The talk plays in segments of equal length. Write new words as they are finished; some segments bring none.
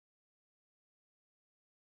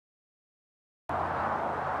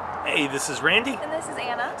Hey, this is Randy. And this is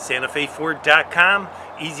Anna. SantaFeFord.com.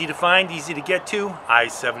 Easy to find, easy to get to.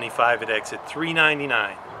 I-75 at exit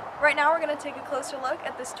 399. Right now we're going to take a closer look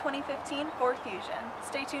at this 2015 Ford Fusion.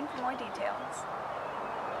 Stay tuned for more details.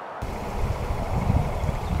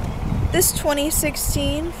 This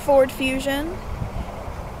 2016 Ford Fusion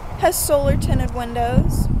has solar tinted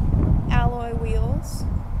windows, alloy wheels,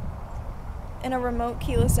 and a remote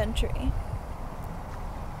keyless entry.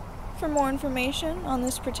 For more information on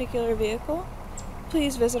this particular vehicle,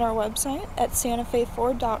 please visit our website at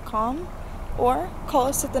SantaFeFord.com or call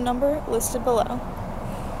us at the number listed below.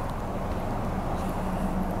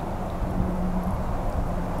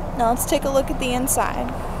 Now let's take a look at the inside.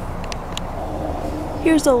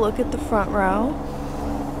 Here's a look at the front row.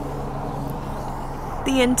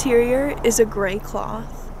 The interior is a gray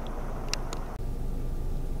cloth.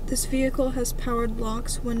 This vehicle has powered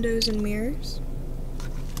locks, windows, and mirrors.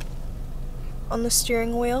 On the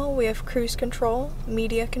steering wheel, we have cruise control,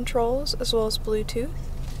 media controls, as well as Bluetooth.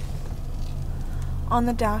 On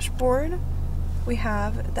the dashboard, we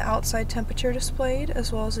have the outside temperature displayed,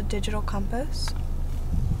 as well as a digital compass.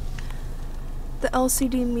 The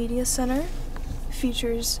LCD media center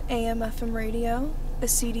features AM/FM radio, a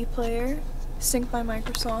CD player, Sync by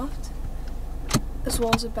Microsoft, as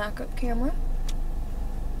well as a backup camera.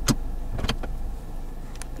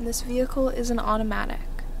 And this vehicle is an automatic.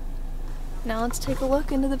 Now let's take a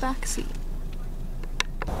look into the back seat.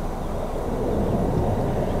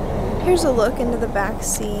 Here's a look into the back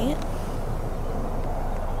seat.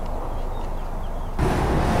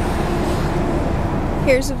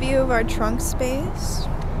 Here's a view of our trunk space.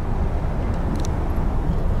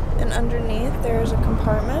 And underneath there is a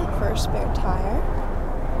compartment for a spare tire.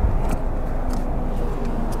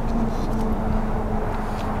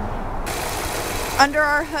 Under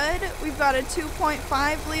our hood, we've got a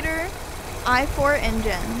 2.5 liter i4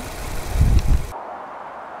 engine.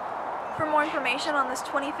 For more information on this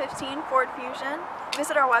 2015 Ford Fusion,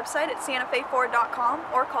 visit our website at SantaFeFord.com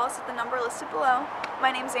or call us at the number listed below.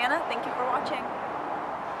 My name's Anna. Thank you for watching.